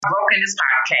Brokenness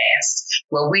Podcast,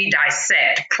 where we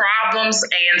dissect problems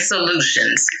and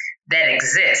solutions that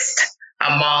exist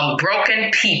among broken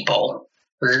people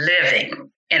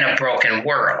living in a broken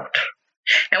world.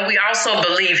 And we also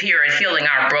believe here at Healing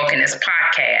Our Brokenness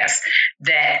Podcast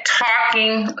that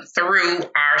talking through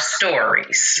our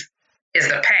stories is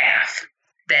the path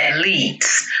that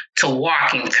leads to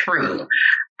walking through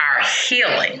our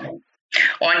healing.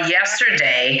 On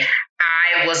yesterday,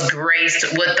 I was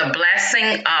graced with the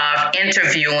blessing of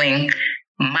interviewing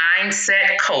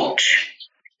mindset coach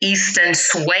Eston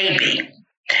Swaby.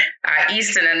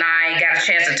 Eston and I got a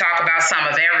chance to talk about some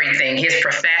of everything, his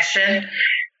profession,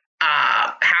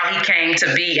 how he came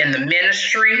to be in the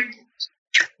ministry,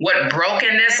 what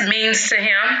brokenness means to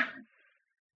him.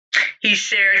 He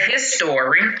shared his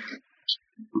story,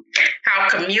 how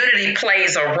community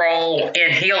plays a role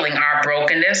in healing our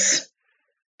brokenness,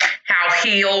 how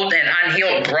healed and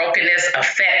unhealed brokenness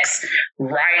affects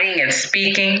writing and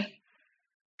speaking,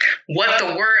 what the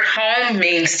word home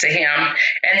means to him.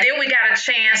 And then we got a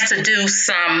chance to do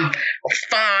some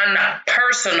fun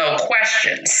personal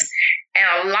questions.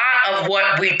 And a lot of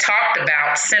what we talked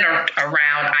about centered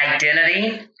around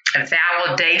identity,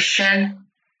 validation,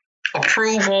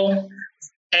 approval,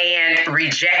 and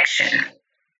rejection.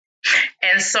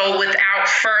 And so without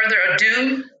further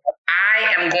ado,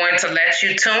 I am going to let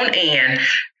you tune in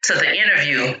to the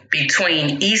interview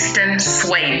between Eston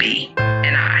Swaby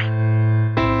and I.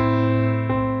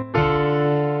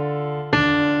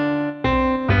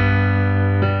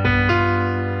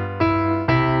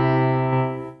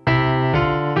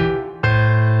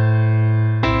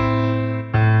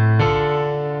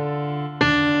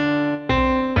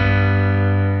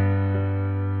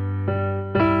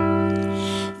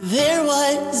 There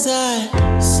was a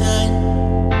son.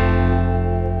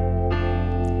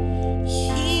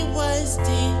 He was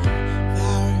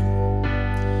devoured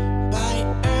by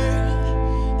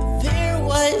earth. There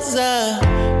was a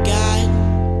God.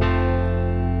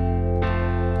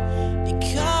 They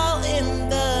call him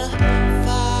the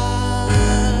Father.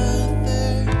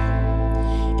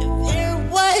 And there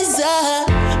was a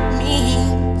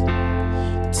means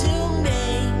to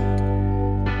make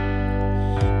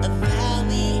a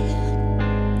valley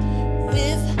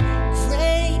with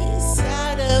grace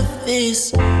out of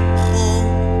this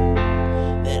hole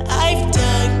that I've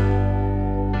dug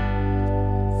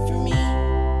for me.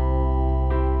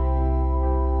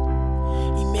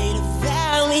 He made a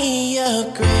valley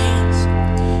of grace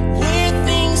where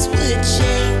things would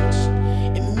change,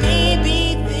 and maybe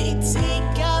they'd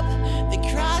take up the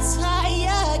cross high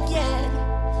again.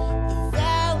 The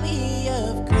valley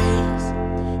of grace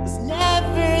was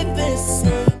never the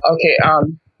same. Okay,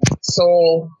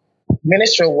 so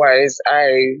ministry-wise,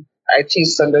 I teach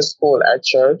Sunday school at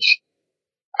church,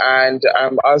 and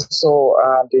I'm also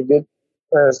the youth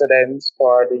president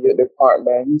for the youth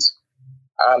department.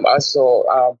 I'm also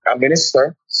a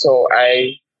minister, so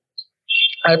I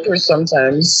preach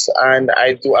sometimes, and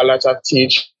I do a lot of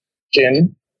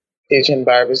teaching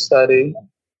Bible study.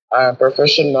 I'm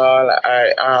professional.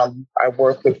 I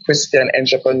work with Christian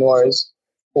entrepreneurs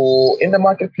who in the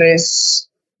marketplace,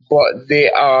 but they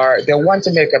want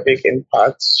to make a big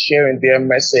impact, sharing their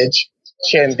message,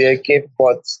 sharing their gift,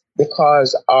 but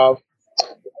because of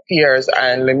fears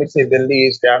and limited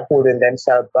beliefs, they are holding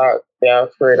themselves back. They are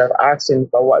afraid of asking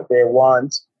for what they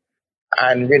want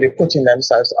and really putting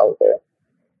themselves out there.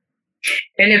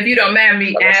 And if you don't mind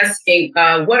me asking,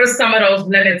 what are some of those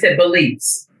limited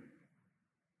beliefs?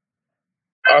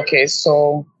 Okay,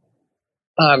 so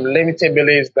limited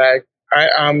beliefs like I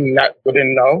am not good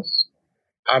enough,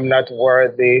 I'm not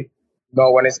worthy,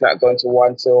 no one is not going to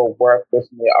want to work with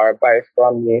me or buy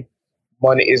from me.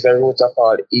 Money is the root of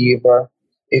all evil.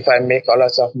 If I make a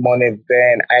lot of money,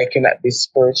 then I cannot be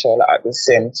spiritual at the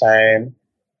same time.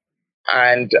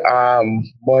 And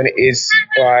money is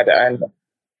God. And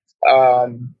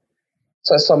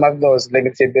so some of those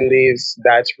limited beliefs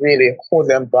that really hold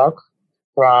them back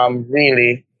from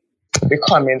really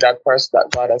becoming that person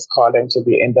that God has called them to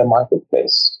be in the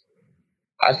marketplace.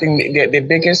 I think the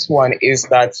biggest one is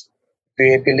that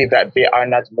they believe that they are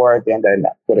not worthy and they're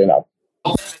not good enough.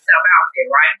 Out there,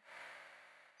 right?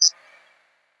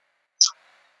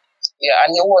 Yeah,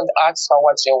 and you won't ask for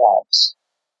what you want.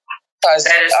 Because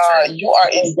you are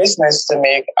in business to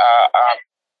make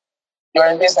you're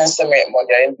in business to make money,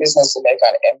 you're in business to make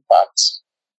an impact.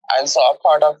 And so a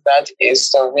part of that is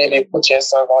to really put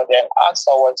yourself out there and ask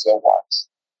for what you want.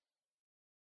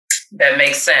 That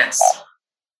makes sense.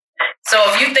 So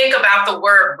if you think about the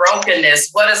word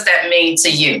brokenness, what does that mean to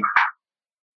you?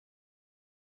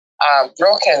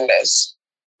 Brokenness,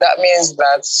 that means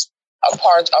that a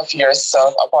part of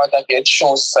yourself, a part of your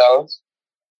true self,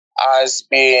 has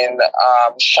been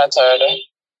shattered,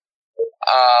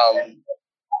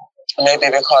 maybe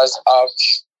because of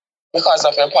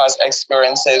your past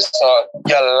experiences. So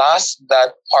you lost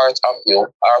that part of you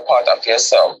or part of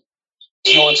yourself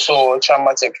due to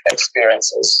traumatic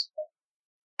experiences.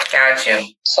 Gotcha.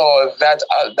 So that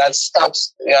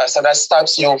stops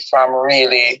you from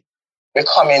really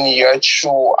becoming your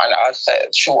true and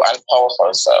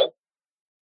powerful self.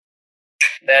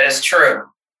 That is true.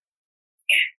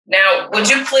 Now, would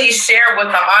you please share with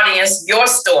the audience your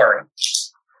story?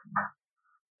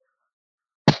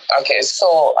 Okay,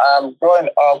 so growing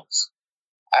up,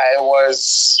 I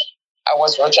was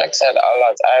rejected a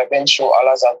lot. I've been through a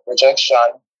lot of rejection.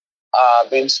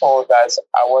 Being told that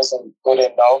I wasn't good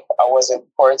enough, I wasn't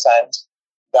important,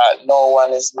 that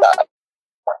one's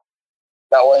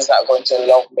not going to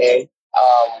love me,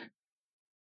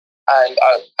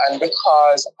 and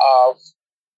because of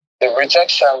the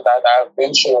rejection that I've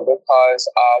been through, because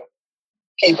of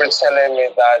people telling me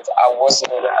that I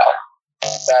wasn't good enough,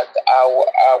 that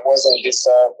I wasn't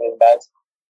deserving, that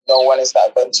no one is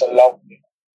not going to love me,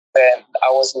 then I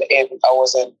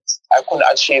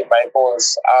couldn't achieve my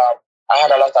goals. I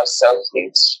had a lot of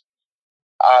self-hate.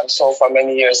 So for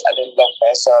many years, I didn't love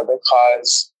myself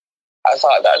because I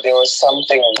thought that there was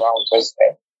something wrong with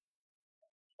me.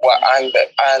 Well, and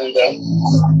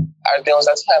there was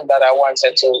a time that I wanted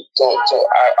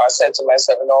I said to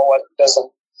myself, you know what,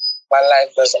 my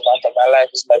life doesn't matter. My life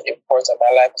is not important.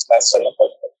 My life is not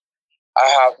significant. I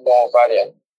have no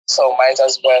value. So might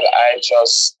as well I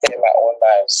just stay my own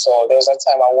life. So there was a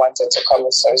time I wanted to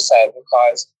commit suicide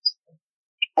because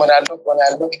when I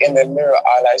look in the mirror,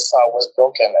 all I saw was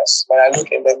brokenness. When I look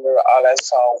in the mirror, all I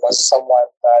saw was someone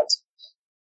that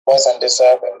wasn't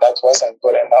deserving, that wasn't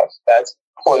good enough, that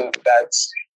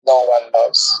no one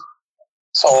loves.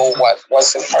 So what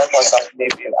was the purpose of me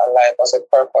being alive? Was the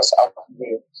purpose of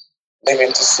me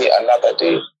living to see another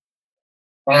day?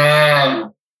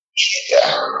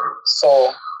 Yeah.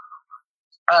 So,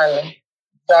 and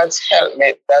that helped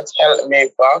me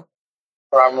back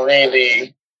from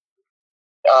really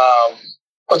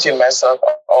putting myself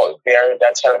out there.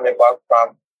 That helped me back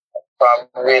from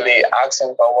really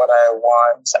asking for what I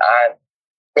want. And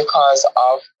because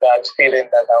of that feeling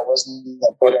that I wasn't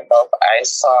good enough, I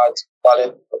sought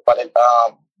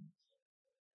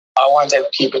I wanted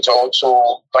people to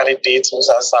validate me.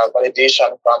 So I sought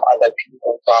validation from other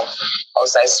people, from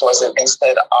outside sources,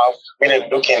 instead of really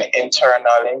looking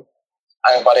internally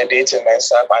and validating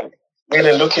myself and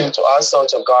really looking to also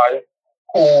to God.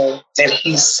 Who did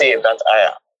He say that I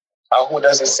am? Or who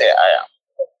does He say I am?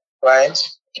 Right?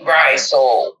 Right.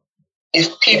 So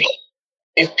if people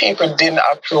didn't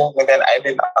approve me, then I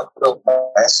didn't approve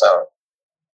myself.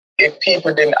 If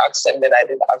people didn't accept me, then I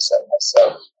didn't accept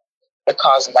myself.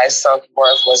 Because my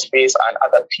self-worth was based on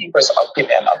other people's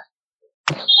opinion of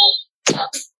me.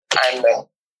 And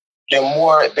the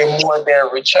more they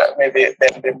reject me, the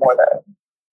more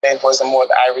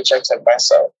that I rejected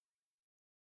myself.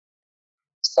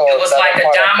 So it was like a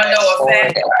domino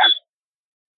effect.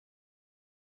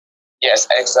 Yes,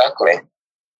 exactly.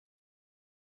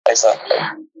 Exactly.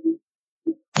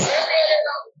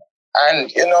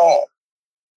 And you know,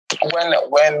 when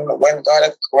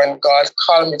God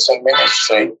called me to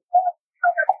ministry,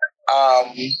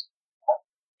 I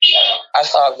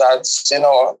thought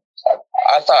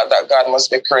that God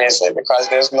must be crazy, because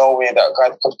there's no way that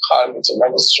God could call me to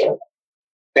ministry.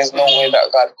 There's no way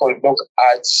that God could look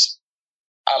at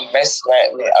a mess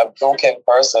like me, a broken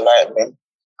person like me,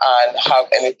 and have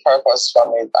any purpose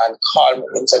from it and call me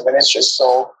into ministry.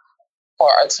 So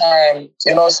for a time,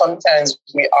 sometimes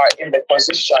we are in the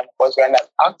position, but we're not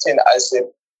acting as if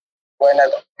we're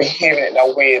not behaving in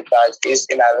a way that is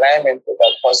in alignment with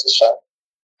that position.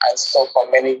 And so for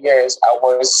many years, I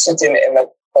was sitting in a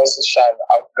position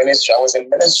of ministry. I was in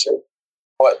ministry,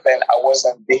 but then I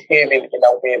wasn't behaving in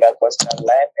a way that was in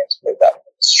alignment with that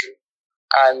ministry.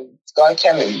 And God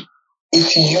can,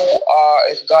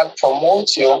 if God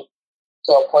promotes you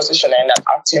to a position and not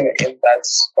acting in that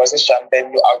position,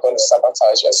 then you are going to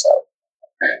sabotage yourself.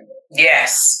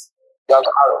 Yes. You're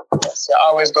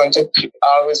always going to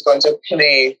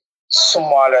play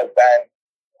smaller than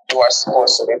you are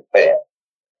supposed to be playing.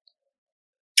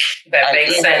 That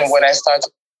makes sense.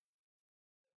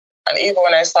 Even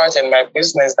when I started my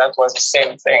business, that was the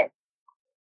same thing.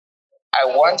 I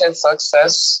wanted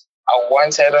success.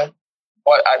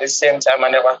 But at the same time, I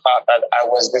never thought that I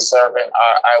was deserving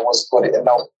or I was good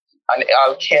enough. And it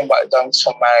all came back down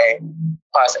to my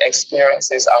past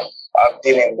experiences of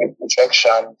dealing with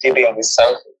rejection, dealing with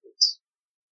self-hate.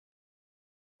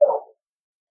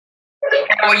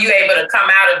 How were you able to come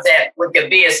out of that with your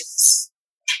business?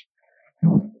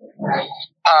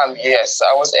 Yes,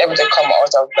 I was able to come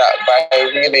out of that by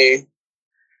really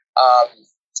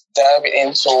diving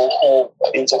into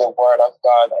the Word of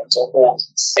God and to who He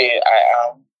say I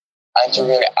am, and to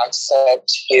really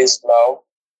accept His love,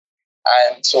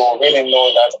 and to really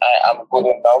know that I am good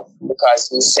enough because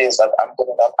He says that I'm good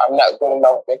enough. I'm not good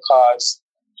enough because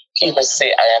people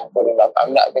say I am good enough.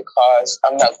 I'm not good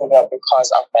enough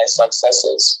because of my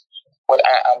successes, but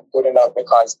I am good enough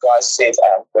because God says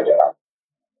I am good enough.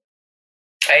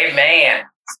 Amen.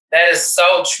 That is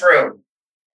so true.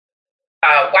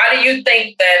 Why do you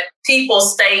think that people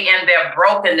stay in their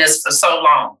brokenness for so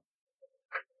long?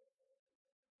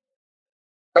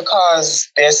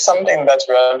 Because there's something that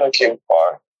we're looking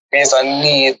for. There's a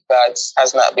need that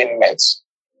has not been met.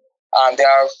 There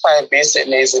are 5 basic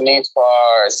needs: the need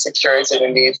for security, the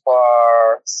need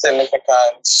for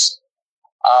significance,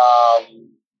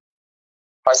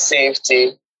 for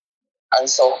safety, and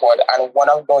so forth. And one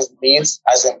of those needs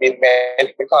hasn't been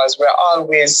met because we're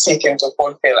always seeking to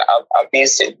fulfill a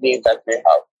basic need that we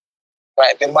have.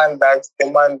 Right? The man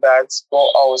that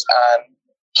go out and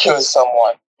kill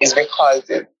someone is because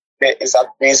there is a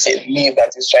basic need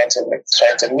that he's trying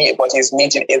to meet, but he's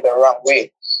meeting it the wrong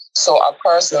way. So a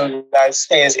person that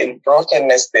stays in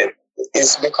brokenness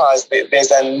is because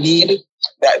there's a need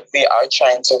that they are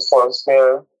trying to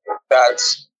fulfill, that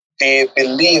they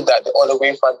believe that the only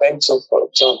way for them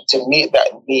to meet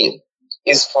that need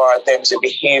is for them to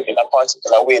behave in a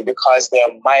particular way because their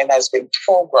mind has been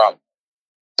programmed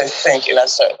to think in a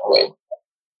certain way.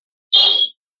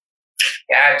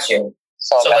 Got you.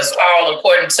 So it's all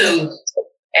according to,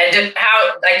 and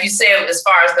how, like you said, as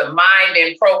far as the mind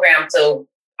being programmed to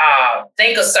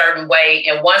think a certain way,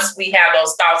 and once we have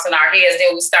those thoughts in our heads,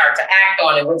 then we start to act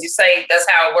on it. Would you say that's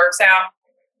how it works out?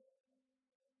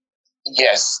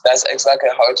 Yes, that's exactly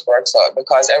how it works out,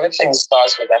 because everything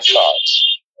starts with a thought.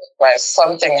 Right?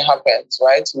 Something happens,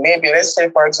 right? Maybe, let's say,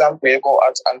 for example, you go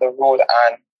out on the road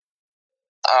and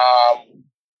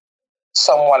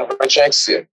someone rejects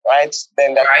you, right?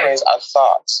 Then that creates a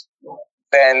thought.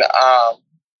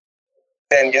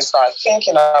 Then you start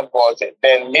thinking about it.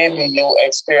 Then maybe you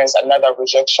experience another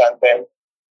rejection. Then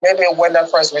maybe when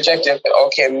that first rejected,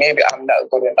 okay, maybe I'm not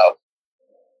good enough.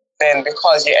 Then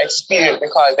because then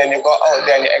you go out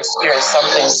there and you experience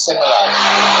something similar.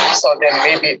 So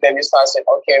then you start saying,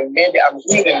 okay, maybe I'm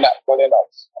really not good enough.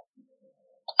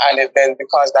 And then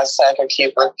because that cycle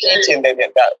keeps repeating, then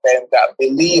that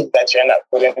belief that you're not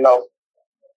good enough,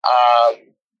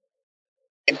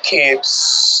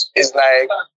 it's like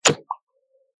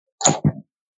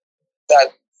that.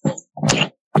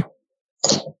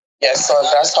 Yeah, so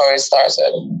that's how it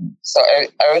started. So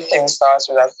everything starts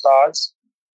with a thought.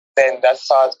 Then that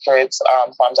thought creates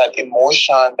forms an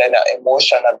emotion. Then that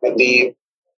emotion, a belief.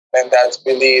 Then that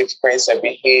belief creates a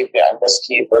behavior, and just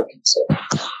keep repeating.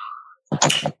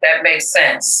 That makes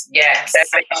sense. Yes. That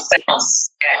makes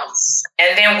sense. Yes.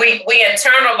 And then we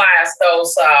internalize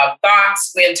those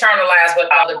thoughts. We internalize what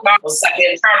other people say. We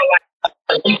internalize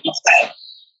what people say.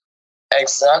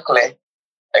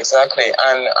 Exactly.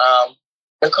 And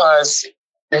because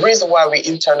the reason why we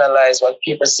internalize what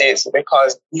people say is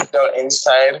because deep down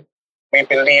inside, we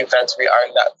believe that we are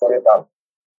not good enough.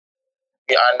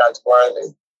 We are not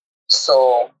worthy.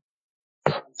 So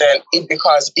then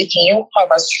because if you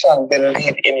have a strong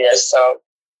belief in yourself,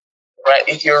 right,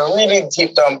 if you really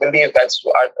deep down believe that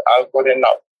you are good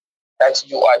enough, that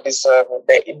you are deserving,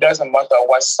 that it doesn't matter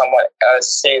what someone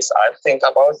else says or think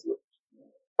about you,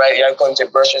 right, you're going to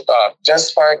brush it off.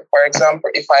 Just for example,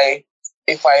 if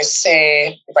I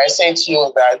say to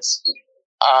you that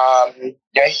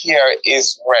your hair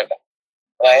is red,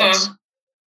 right? Mm-hmm.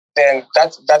 Then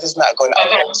that is not going to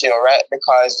affect you, right?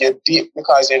 Because you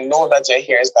know that your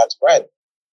hair is not red.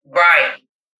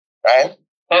 Right?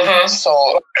 Mm-hmm.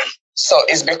 So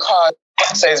it's because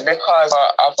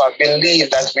of a belief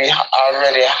that we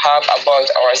already have about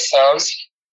ourselves.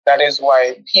 That is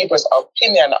why people's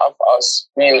opinion of us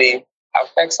really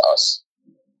affects us.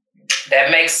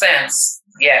 That makes sense.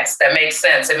 Yes, that makes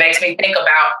sense. It makes me think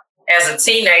about as a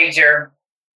teenager,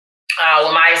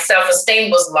 when my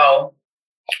self-esteem was low,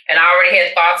 and I already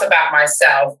had thoughts about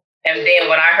myself. And then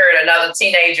when I heard another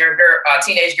teenage girl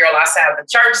outside of the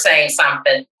church saying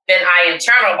something, then I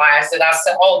internalized it. I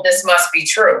said, oh, this must be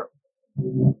true.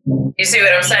 You see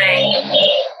what I'm saying?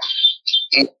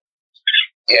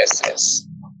 Yes.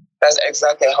 That's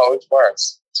exactly how it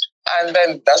works. And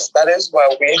then that is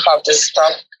why we have to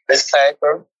stop the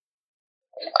cycle.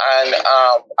 And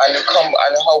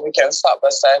how we can stop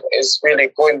the cycle is really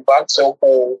going back to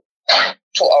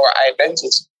our identity.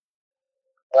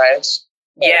 right?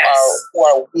 Yes. Who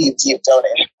are we deep down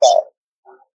inside,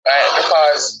 right?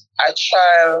 Because a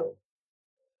child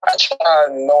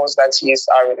knows that he is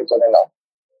already good enough.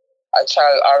 A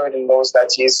child already knows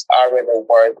that he is already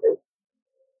worthy,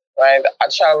 right? A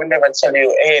child will never tell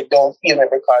you, hey, don't feel me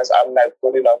because I'm not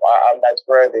good enough or I'm not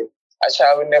worthy. A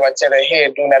child will never tell you,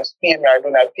 hey, do not feel me or do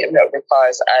not pick me up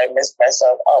because I messed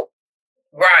myself up.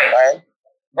 Right.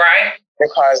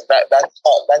 Because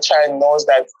that child knows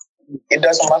that it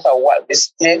doesn't matter what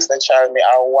mistakes the child may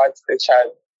or what the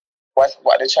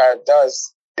child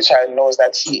does. The child knows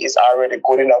that he is already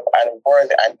good enough and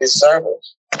worthy and deserving.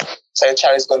 So the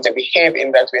child is going to behave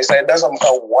in that way. So it doesn't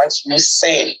matter what you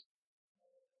say.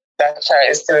 That child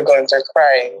is still going to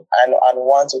cry and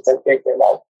want you to pick him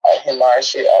up, him or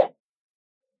she up.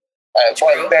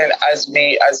 But then as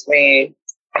we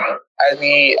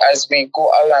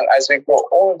go along, as we grow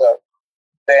older,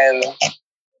 then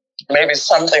maybe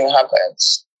something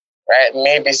happens, right?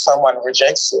 Maybe someone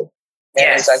rejects you.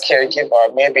 Maybe it's a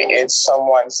caregiver. Maybe it's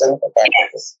someone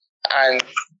sympathizes. And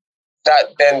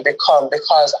that then become,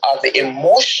 because of the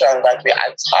emotion that we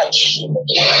attach to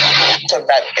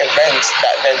that event,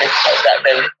 that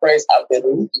then creates a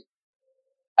belief.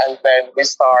 And then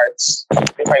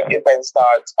different events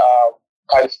start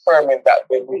confirming that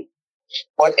belief.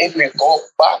 But if we go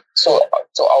back to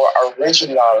our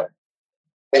original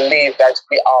belief that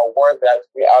we are worthy, that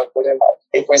we are good enough,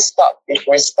 if we stop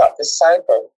the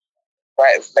cycle,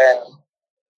 right, then,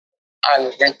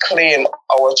 and reclaim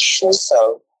our true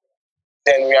self,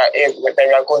 then we are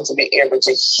going to be able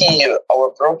to heal our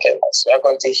brokenness. We are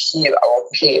going to heal our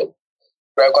pain.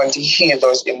 We are going to heal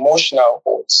those emotional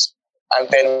wounds. And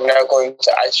then we are going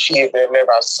to achieve the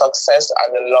level of success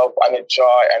and the love and the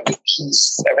joy and the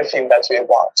peace, everything that we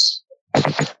want.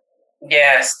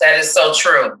 Yes, that is so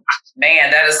true.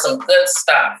 Man, that is some good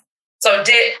stuff. So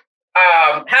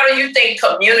how do you think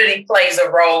community plays a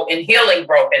role in healing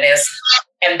brokenness?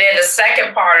 And then the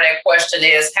second part of that question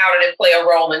is, how did it play a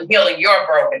role in healing your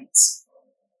brokenness?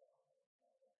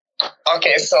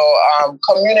 Okay, so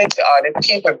community are the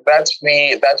people that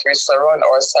we surround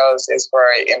ourselves is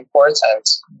very important.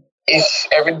 If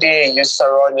every day you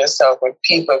surround yourself with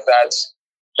people that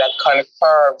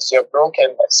confirms your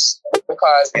brokenness,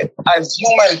 because as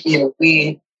human beings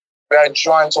we are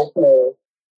drawn to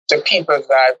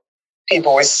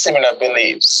people with similar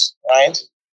beliefs, right?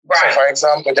 So, for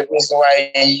example, the reason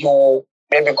why you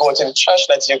maybe go to the church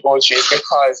that you go to is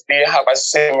because they have a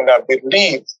similar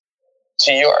belief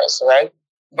to yours, right?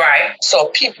 Right. So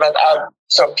people that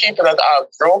are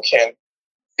broken,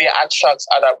 they attract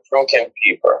other broken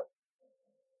people,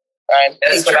 right?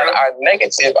 People that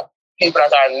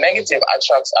are negative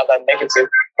attracts other negative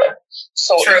people.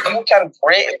 So if you can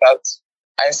break that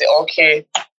and say, okay,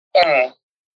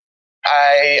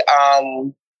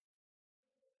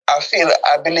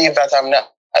 I believe that I'm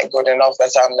not good enough,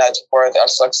 that I'm not worthy of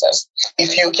success.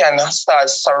 If you can start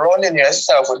surrounding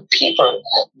yourself with people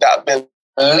that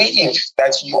believe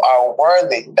that you are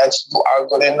worthy, that you are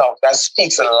good enough, that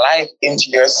speaks life into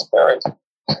your spirit.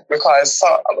 Because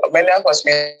many of us,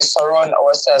 we surround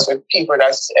ourselves with people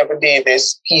that every day they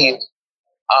speak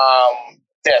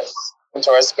death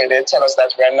into our spirit. They tell us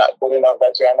that we are not good enough,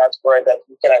 that we are not worthy, that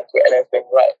we cannot do anything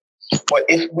right. But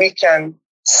if we can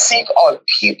seek out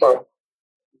people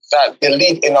that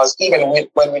believe in us, even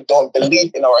when we don't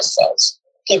believe in ourselves,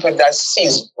 people that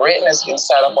sees greatness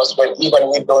inside of us when even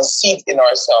we don't see it in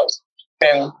ourselves,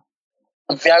 then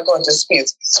they are going to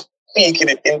speaking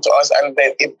it into us, and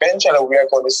then eventually we are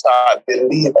going to start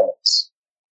believing it.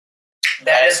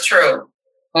 That is true.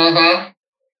 Mm-hmm.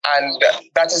 And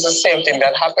that is the same thing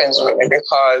that happens with me,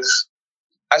 because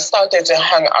I started to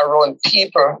hang around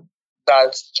people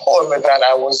that told me that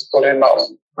I was good enough,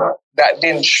 that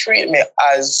didn't treat me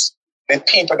as the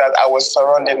people that I was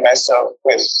surrounding myself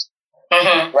with.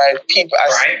 Mm-hmm. Right? People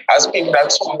as people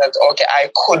that told me that, okay, I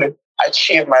could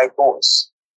achieve my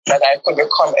goals, that I could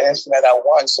become anything that I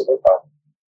want to become.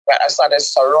 But I started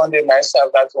surrounding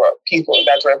myself that were people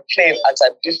that were playing at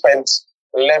a different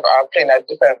level, or playing a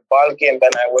different ball game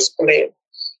than I was playing.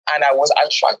 And I was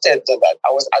attracted to that.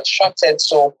 I was attracted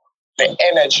to the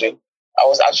energy. I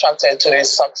was attracted to the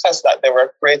success that they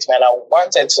were creating, and I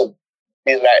wanted to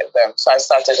be like them. So I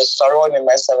started surrounding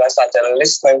myself. I started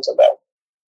listening to them,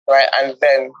 right? And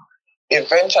then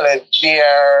eventually,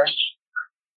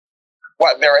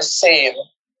 what they were saying,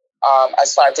 I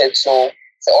started to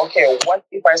say, okay, what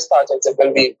if I started to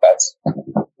believe that?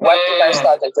 What if I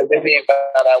started to believe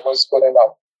that I was good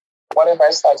enough? What if I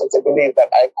started to believe that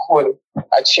I could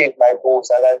achieve my goals,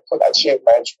 that I could achieve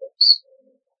my dreams?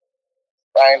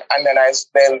 Right? And then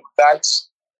that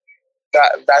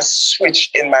that switch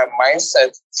in my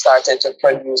mindset started to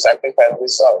produce a different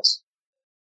result.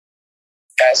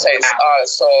 And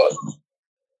so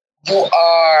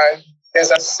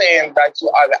there's a saying that you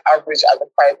are the average of the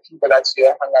 5 people that you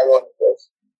hang around with.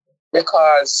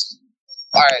 Because,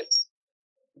 all right,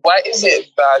 why is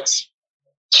it that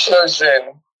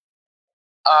children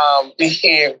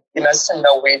behave in a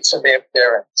similar way to their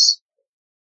parents?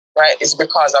 Right? It's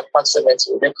because of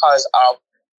proximity, because of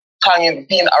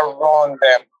being around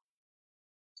them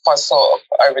for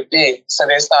every day. So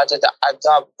they started to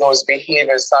adopt those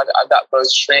behaviors, started to adopt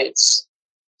those traits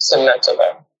similar to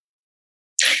them.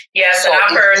 Yes, so and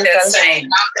I've heard that saying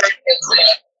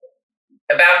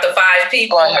about the 5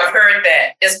 people. I've heard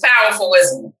that. It's powerful,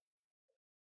 isn't it?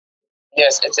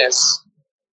 Yes, it is.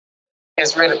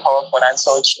 It's really powerful and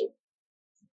so true.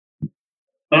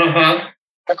 Mm-hmm.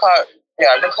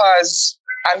 Because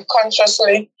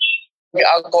unconsciously, we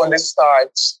are going to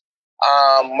start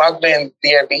modeling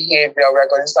their behavior. We're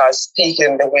going to start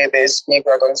speaking the way they speak.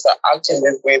 We're going to start acting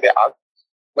the way they act.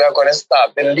 We're going to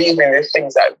start believing the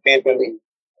things that they believe.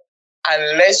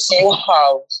 Unless you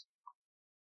have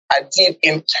a deep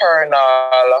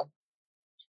internal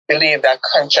belief that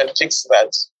contradicts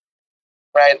that,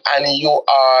 right? And you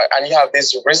have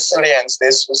this resilience,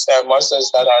 this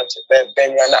muscles that are,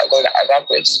 then you're not going to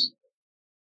adapt it.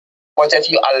 But if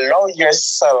you allow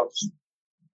yourself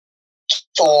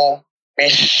to be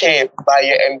shaped by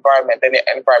your environment, then your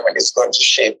environment is going to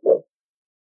shape you.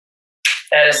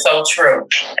 That is so true.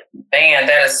 Man,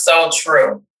 that is so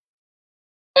true.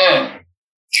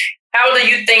 How do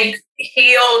you think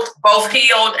both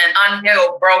healed and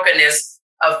unhealed brokenness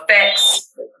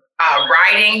affects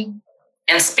writing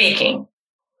and speaking?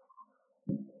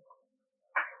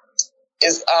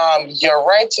 Is your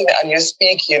writing and your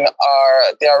speaking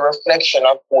they are a reflection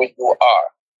of who you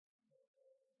are,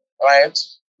 right?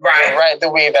 Right. You write the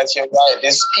way that you write,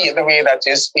 you speak the way that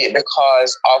you speak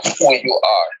because of who you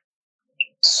are.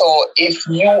 So if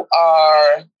you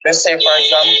are, let's say for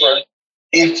example,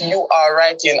 if you are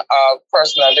writing a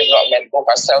personal development book,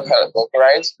 a self-help book,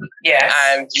 right? Yes.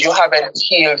 And you haven't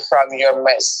healed from your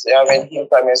mess, you haven't healed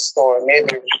from your story,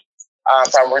 maybe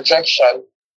from rejection,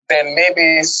 then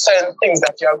maybe certain things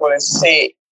that you're going to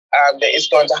say is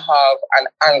going to have an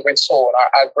angry tone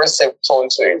or aggressive tone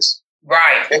to it.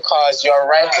 Right. Because you're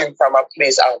writing from a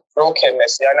place of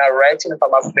brokenness. You're not writing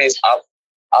from a place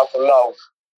of love,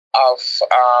 of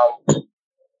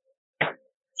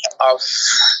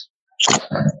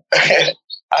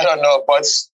I don't know, but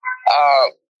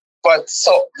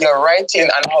so your writing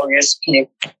and how you speak,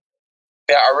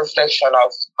 they are a reflection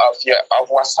of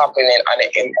what's happening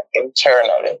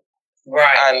internally.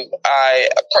 Right. And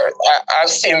I've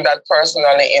seen that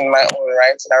personally in my own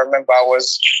writing. I remember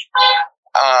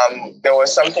there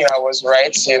was something I was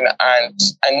writing and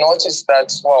I noticed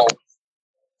that, wow,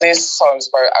 this sounds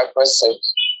very aggressive.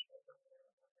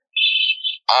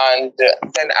 And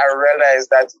then I realized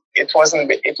that it was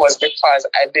because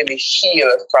I didn't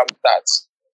heal from that.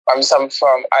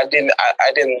 I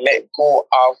didn't let go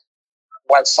of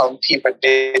what some people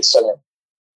did to me.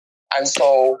 And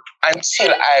so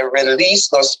until I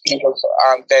released those people,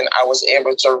 then I was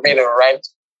able to really write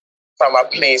from a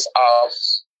place of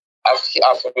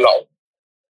love.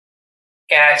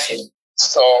 Gotcha.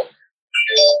 So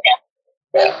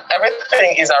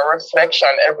everything is a reflection.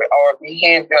 Our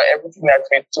behavior, everything that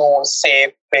we do,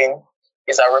 say, think,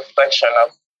 is a reflection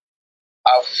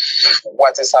of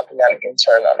what is happening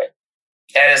internally.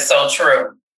 That is so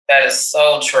true. That is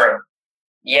so true.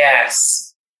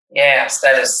 Yes,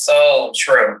 that is so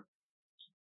true.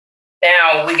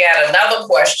 Now, we got another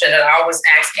question that I always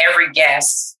ask every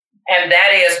guest, and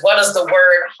that is, what does the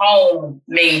word home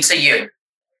mean to you?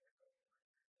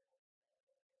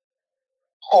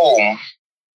 Home.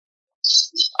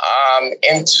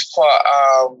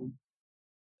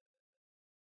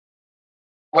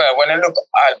 Well, when I look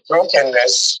at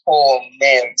brokenness, home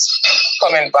means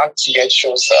coming back to your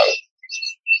true self.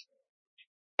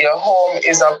 Your home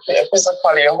is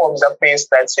physically, your home is a place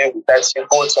that you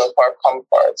go to for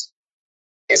comfort.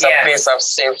 It's a place of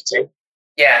safety.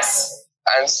 Yes.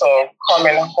 And so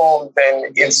coming home,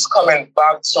 then it's coming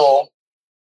back to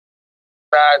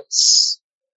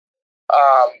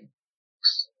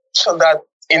that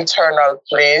internal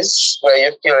place where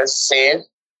you feel safe,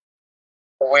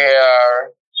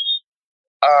 where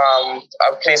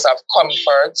a place of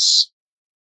comfort,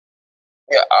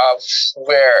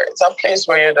 where it's a place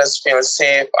where you just feel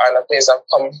safe and a place of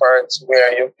comfort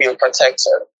where you feel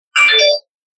protected.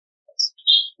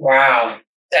 Wow,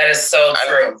 that is so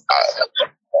true.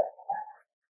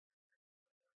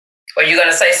 Were you going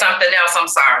to say something else? I'm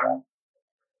sorry.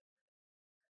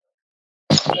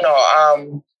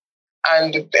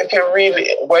 And if you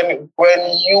really, when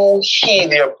you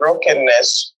heal your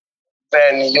brokenness,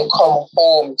 then you come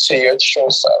home to your true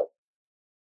self.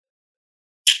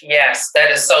 Yes,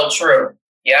 that is so true.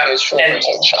 Yeah.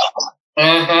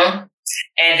 Mm-hmm.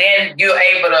 And then you're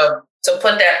able to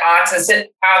put that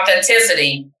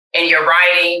authenticity in your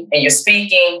writing and your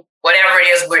speaking, whatever it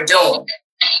is we're doing,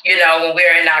 when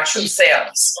we're in our true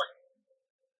selves.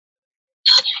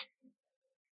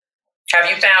 Have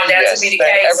you found that to be the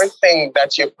case? Everything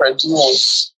that you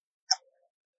produce,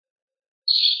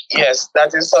 yes,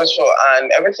 that is so true.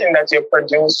 And everything that you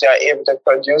produce, you're able to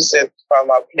produce it from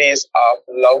a place of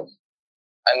love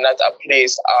and not a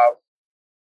place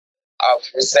of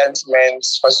resentment,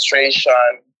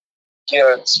 frustration,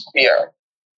 guilt, fear.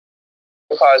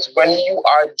 Because when you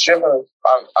are driven,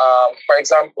 for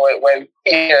example, when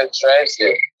fear drives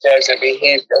your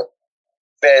behavior,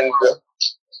 then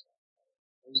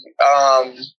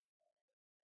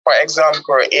for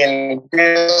example, in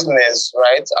business,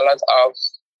 right, a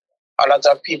lot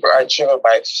of people are driven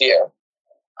by fear.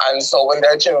 And so when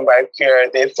they're driven by fear,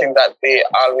 they think that they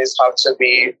always have to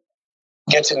be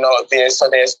getting out there, so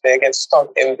they get stuck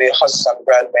in the hustle and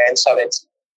grind mentality.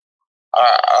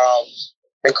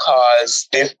 Because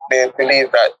they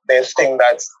believe that, they think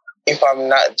that if I'm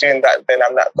not doing that, then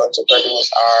I'm not going to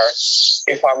produce. Or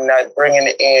if I'm not bringing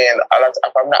in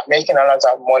if I'm not making a lot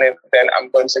of money, then I'm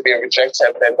going to be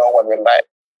rejected. Then no one will like.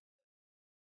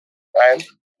 Right?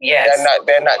 Yes.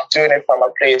 They're not doing it from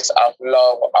a place of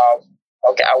love.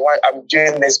 Okay, I'm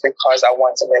doing this because I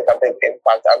want to make a big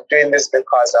impact. I'm doing this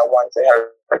because I want to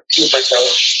help people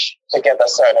to get a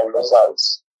certain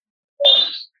results.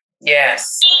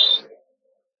 Yes.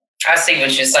 I see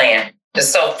what you're saying. It's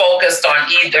so focused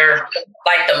on either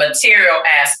like the material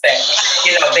aspect,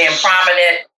 being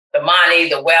prominent, the money,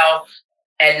 the wealth,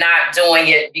 and not doing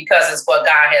it because it's what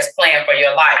God has planned for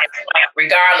your life,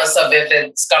 regardless of if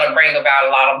it's going to bring about a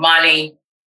lot of money,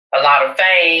 a lot of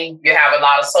fame, you have a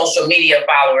lot of social media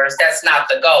followers. That's not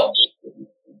the goal.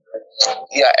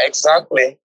 Yeah,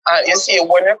 exactly. And you see,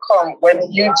 when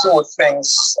you do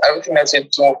things, everything that you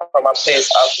do from a place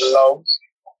of love,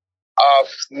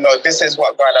 this is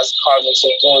what God has called me to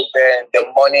do. The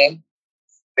money,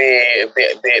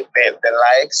 the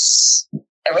likes,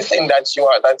 everything that you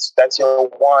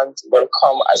want will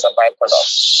come as a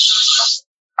byproduct,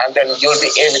 and then you'll be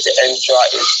able to enjoy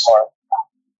it more.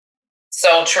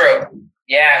 So true.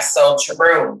 Yeah, so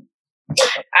true.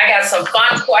 I got some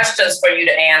fun questions for you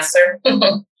to answer.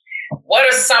 What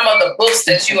are some of the books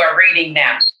that you are reading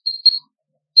now?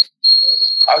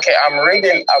 Okay, I'm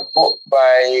reading a book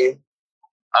by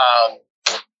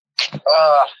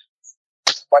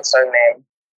what's her name?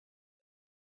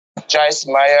 Joyce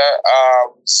Meyer,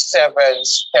 7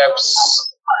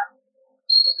 Steps.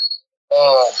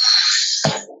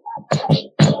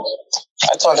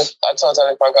 I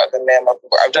totally forgot the name of the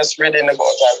book. I'm just reading the book.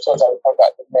 I totally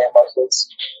forgot the name of it.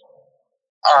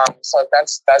 So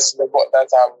that's the book that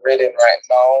I'm reading right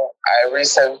now. I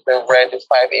recently read the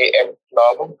 5 a.m.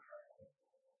 Club.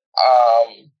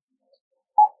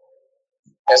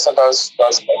 So those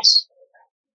books.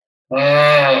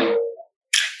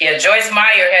 Yeah, Joyce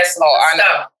Meyer has some good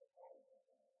stuff.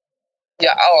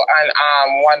 Yeah. Oh,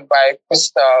 and one by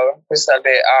Crystal,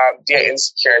 Dear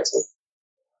Insecurity.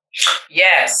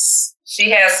 Yes,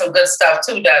 she has some good stuff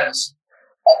too, doesn't she?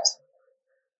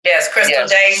 Yes, Crystal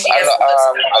Day. She has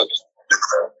some good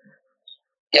stuff.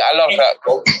 I love that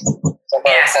book.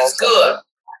 Yes, it's good.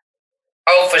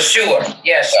 Oh, for sure.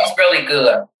 Yeah, she's really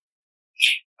good.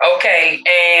 Okay,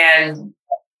 and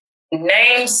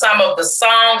name some of the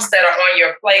songs that are on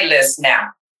your playlist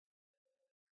now.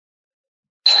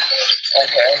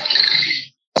 Okay.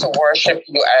 To worship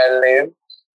you, I live.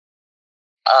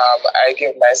 I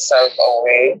give myself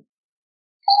away.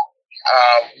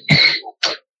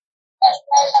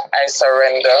 I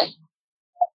surrender.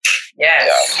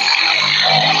 Yes.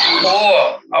 Yeah.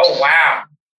 Cool. Oh, wow.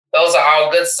 Those are all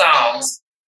good songs.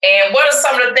 And what are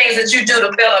some of the things that you do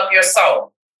to fill up your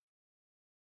soul?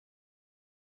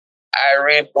 I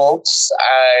read books.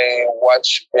 I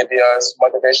watch videos,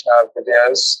 motivational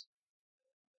videos.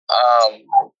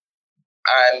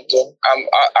 And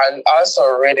I'm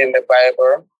also reading the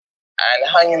Bible and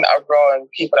hanging around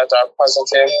people that are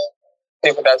positive,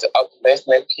 people that uplift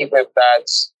me, people that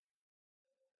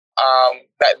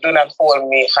do not hold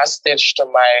me hostage to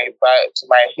my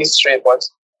history, but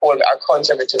hold me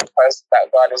accountable to the person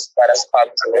that God has called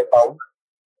me to become.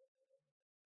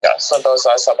 Yeah, so those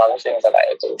are some of the things that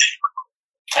I do.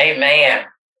 Amen.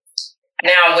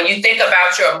 Now, when you think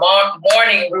about your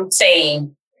morning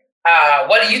routine,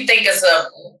 what do you think is a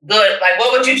good,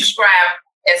 what would you describe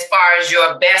as far as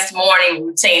your best morning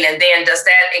routine? And then is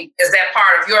that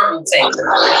part of your routine?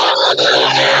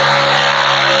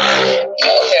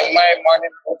 Okay, my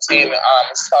morning routine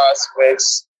starts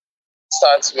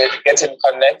with getting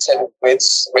connected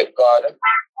with God.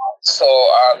 So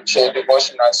through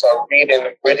devotional, so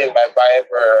reading my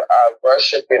Bible,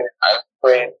 worshiping and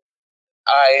praying.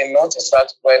 I noticed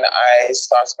that when I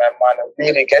start my morning,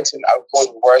 really getting a good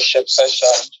worship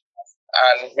session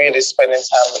and really spending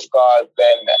time with God,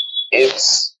 then it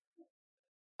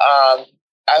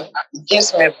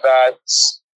gives me that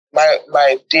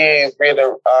my day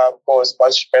really goes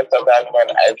much better than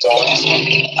when I don't.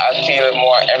 I feel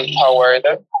more empowered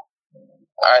and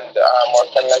more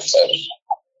connected.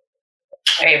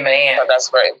 Amen. So that's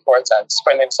very important,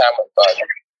 spending time with God.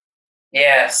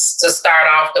 Yes, to start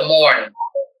off the morning.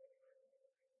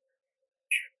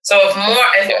 So if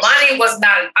money was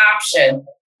not an option,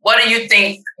 what do you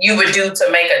think you would do to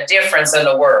make a difference in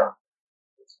the world?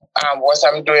 What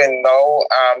I'm doing now,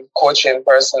 coaching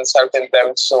persons, helping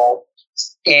them to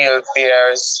heal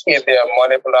their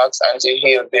money blocks and to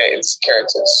heal their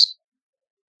insecurities.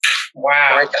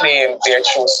 Wow. Reclaim their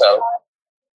true self.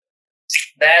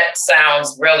 That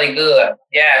sounds really good.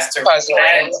 Yes.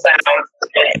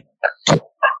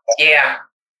 Yeah.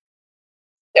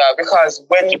 Yeah, because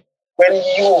when you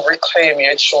reclaim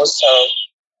your true self,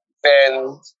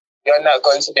 then you're not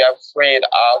going to be afraid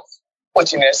of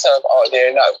putting yourself out there.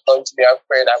 You're not going to be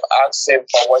afraid of asking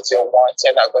for what you want.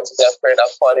 You're not going to be afraid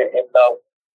of falling in love.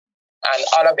 And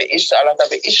all of the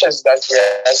issues that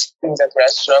things that we're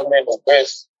struggling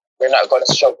with, we're not going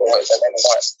to struggle with them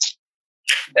anymore.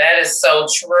 That is so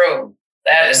true.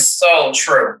 That is so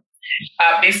true.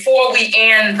 Before we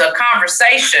end the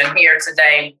conversation here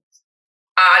today,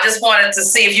 I just wanted to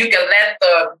see if you could let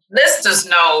the listeners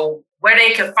know where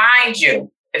they can find you.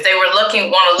 If they want to look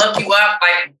you up,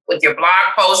 like with your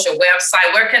blog post, your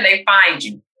website, where can they find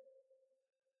you?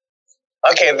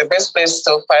 Okay, the best place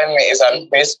to find me is on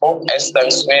Facebook, Eston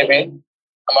Swaby.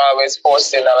 I'm always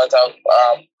posting a lot of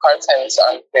content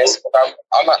on Facebook.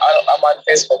 I'm on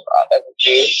Facebook every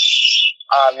day.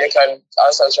 You can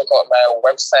also check out my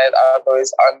website.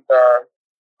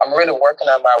 I'm really working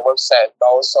on my website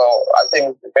now, so I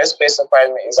think the best place to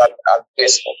find me is on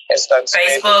Facebook.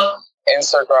 Facebook,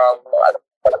 Instagram.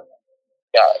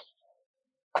 Yeah.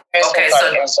 Facebook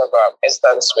and Instagram,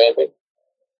 Eston Swaby.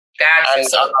 Gotcha. And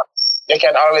you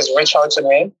can always reach out to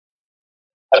me.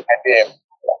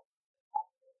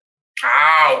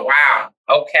 Oh, wow.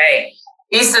 Okay.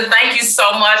 Eston, thank you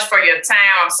so much for your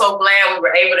time. I'm so glad we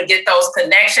were able to get those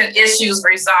connection issues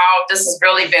resolved. This has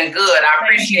really been good. I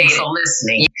appreciate it. Thank you for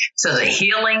listening to the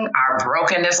Healing Our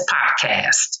Brokenness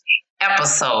podcast,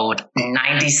 episode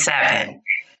 97,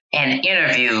 an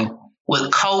interview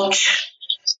with Coach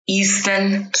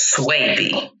Eston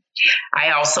Swaby.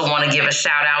 I also want to give a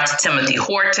shout out to Timothy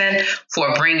Horton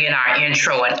for bringing our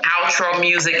intro and outro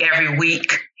music every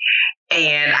week.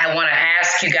 And I want to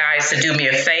ask you guys to do me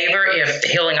a favor. If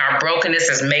Healing Our Brokenness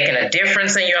is making a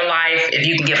difference in your life, if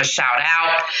you can give a shout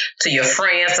out to your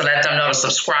friends to let them know to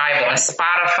subscribe on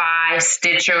Spotify,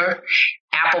 Stitcher,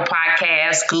 Apple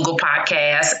Podcasts, Google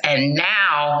Podcasts, and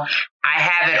now I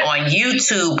have it on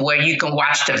YouTube where you can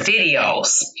watch the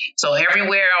videos. So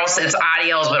everywhere else it's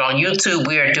audios, but on YouTube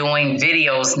we are doing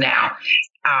videos now.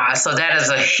 So that is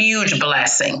a huge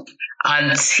blessing.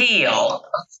 Until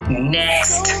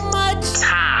next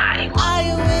time.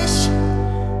 I wish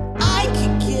I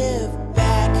could give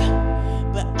back,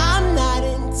 but I'm not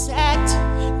intact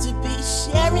to be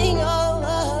sharing all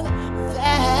of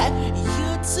that.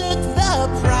 You took the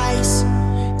price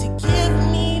to give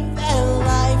me that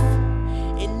life,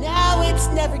 and now it's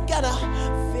never gonna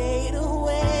fade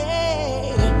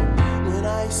away. When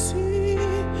I see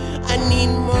I need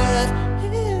more of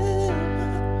him,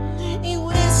 he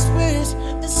whispers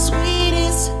the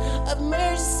sweetest of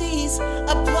mercies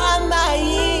upon my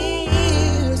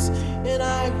ears, and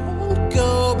I won't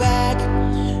go back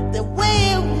the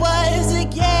way it was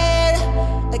again,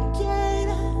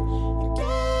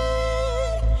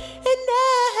 and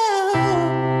now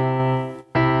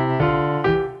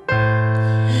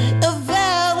a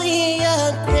valley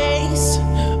of grace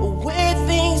where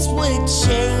things would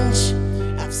change.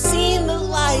 I've seen the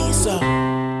lights.